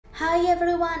Hi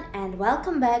everyone and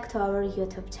welcome back to our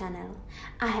YouTube channel.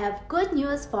 I have good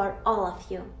news for all of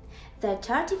you. The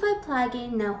Chartify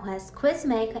plugin now has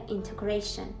QuizMaker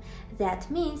integration. That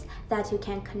means that you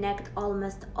can connect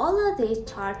almost all of these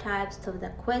chart types to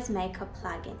the QuizMaker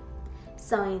plugin.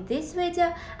 So in this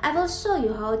video, I will show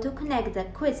you how to connect the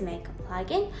QuizMaker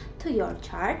plugin to your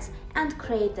charts and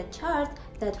create a chart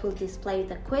that will display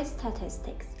the quiz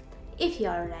statistics. If you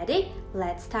are ready,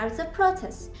 let's start the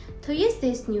process. To use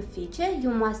this new feature,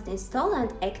 you must install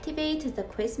and activate the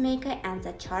QuizMaker and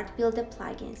the Chart Builder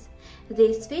plugins.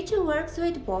 This feature works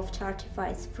with both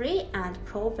Chartify's free and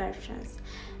pro versions.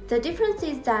 The difference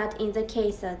is that in the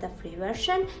case of the free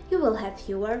version, you will have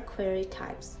fewer query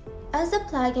types. As the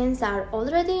plugins are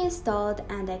already installed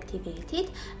and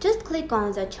activated, just click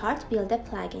on the Chart Builder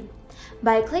plugin.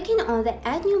 By clicking on the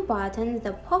Add New button,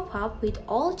 the pop-up with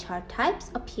all chart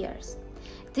types appears.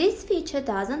 This feature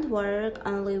doesn't work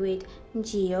only with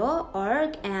Geo,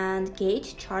 Org, and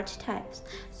Gauge chart types,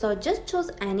 so just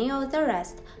choose any of the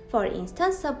rest, for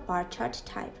instance a bar chart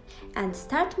type, and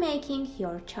start making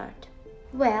your chart.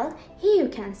 Well, here you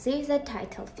can see the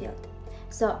title field,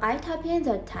 so I type in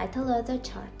the title of the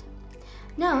chart.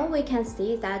 Now we can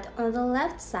see that on the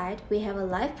left side we have a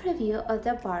live preview of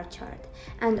the bar chart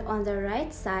and on the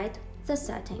right side the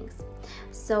settings.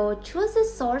 So choose the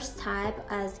source type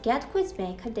as Get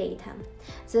QuizMaker Data.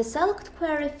 The Select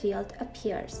Query field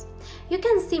appears. You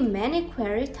can see many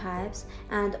query types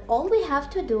and all we have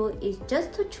to do is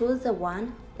just to choose the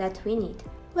one that we need.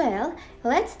 Well,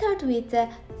 let's start with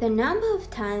the number of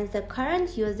times the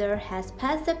current user has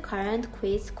passed the current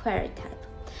quiz query type.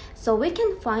 So we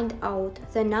can find out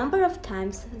the number of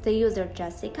times the user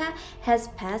Jessica has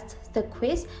passed the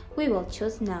quiz we will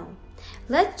choose now.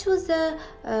 Let's choose the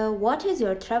What is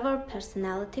your travel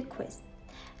personality quiz.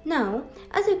 Now,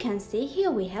 as you can see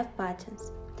here we have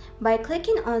buttons. By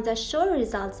clicking on the Show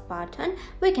Results button,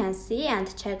 we can see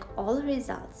and check all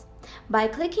results. By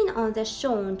clicking on the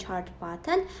Show on Chart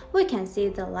button, we can see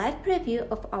the live preview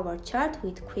of our chart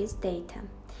with quiz data.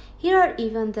 Here are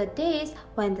even the days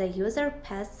when the user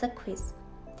passed the quiz.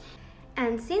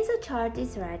 And since the chart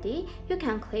is ready, you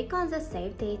can click on the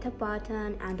Save Data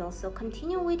button and also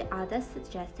continue with other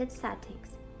suggested settings.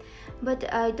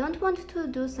 But I don't want to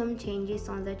do some changes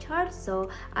on the chart,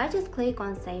 so I just click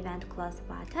on Save and Close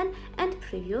button and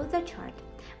preview the chart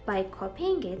by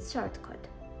copying its shortcut.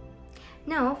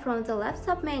 Now from the left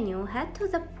submenu, head to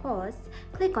the Posts,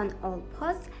 click on All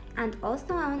Posts and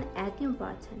also on Add New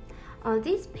button. On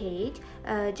this page,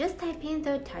 just type in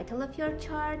the title of your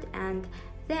chart and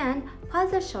then pass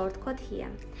the shortcut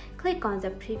here. Click on the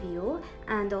Preview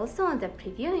and also on the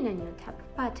Preview in a New tab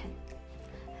button.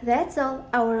 That's all,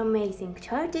 our amazing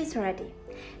chart is ready.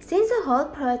 Since the whole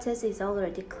process is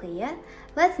already clear,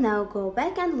 let's now go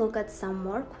back and look at some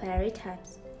more query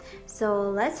types. So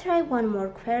let's try one more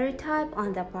query type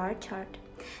on the bar chart.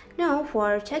 Now,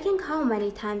 for checking how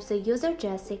many times the user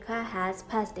Jessica has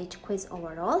passed each quiz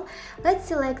overall, let's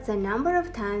select the number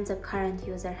of times the current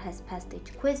user has passed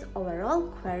each quiz overall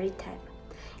query type.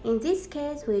 In this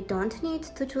case, we don't need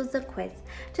to choose the quiz.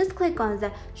 Just click on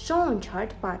the Show on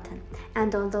Chart button,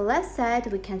 and on the left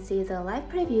side we can see the live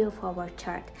preview of our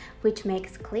chart, which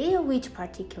makes clear which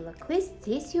particular quiz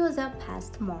this user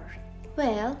passed more.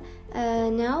 Well,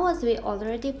 now as we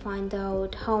already find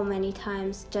out how many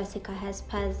times Jessica has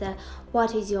passed the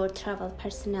What is your travel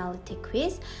personality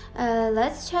quiz,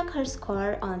 let's check her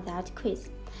score on that quiz.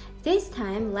 This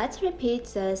time, let's repeat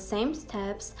the same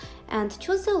steps and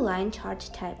choose the line chart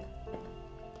type.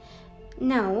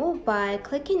 Now, by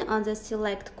clicking on the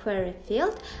Select Query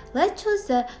field, let's choose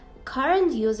the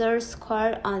current user's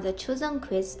score on the chosen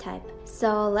quiz type.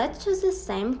 So let's choose the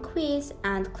same quiz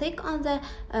and click on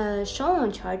the Show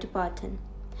on Chart button.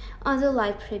 On the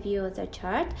live preview of the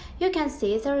chart, you can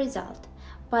see the result.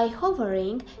 By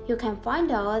hovering, you can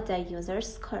find out the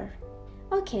user's score.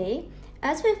 Okay,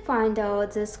 as we find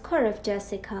out the score of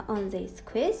Jessica on this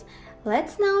quiz,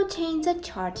 let's now change the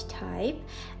chart type,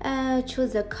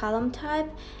 choose the column type,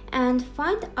 and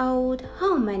find out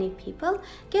how many people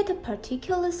get a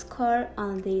particular score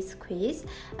on this quiz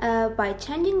by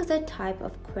changing the type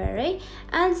of query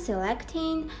and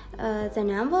selecting the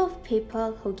number of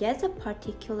people who get a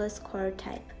particular score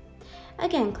type.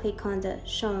 Again, click on the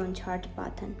Show on Chart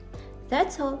button.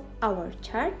 That's all, our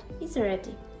chart is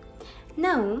ready.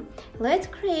 Now, let's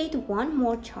create one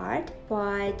more chart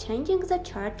by changing the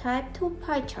chart type to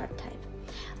pie chart type.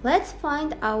 Let's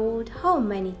find out how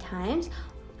many times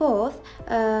both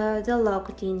the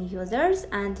logged in users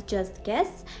and just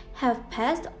guests have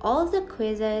passed all the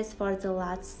quizzes for the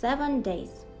last 7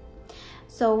 days.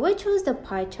 So we choose the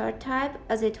pie chart type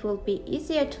as it will be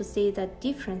easier to see the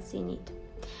difference in it.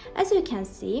 As you can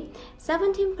see,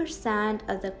 17%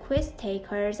 of the quiz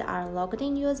takers are logged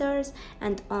in users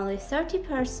and only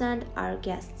 30% are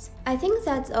guests. I think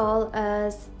that's all,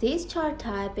 as this chart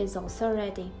type is also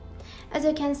ready. As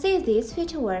you can see, this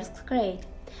feature works great.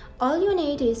 All you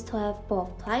need is to have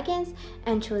both plugins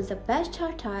and choose the best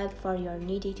chart type for your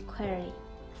needed query.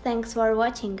 Thanks for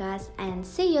watching guys, and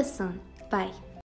see you soon. Bye.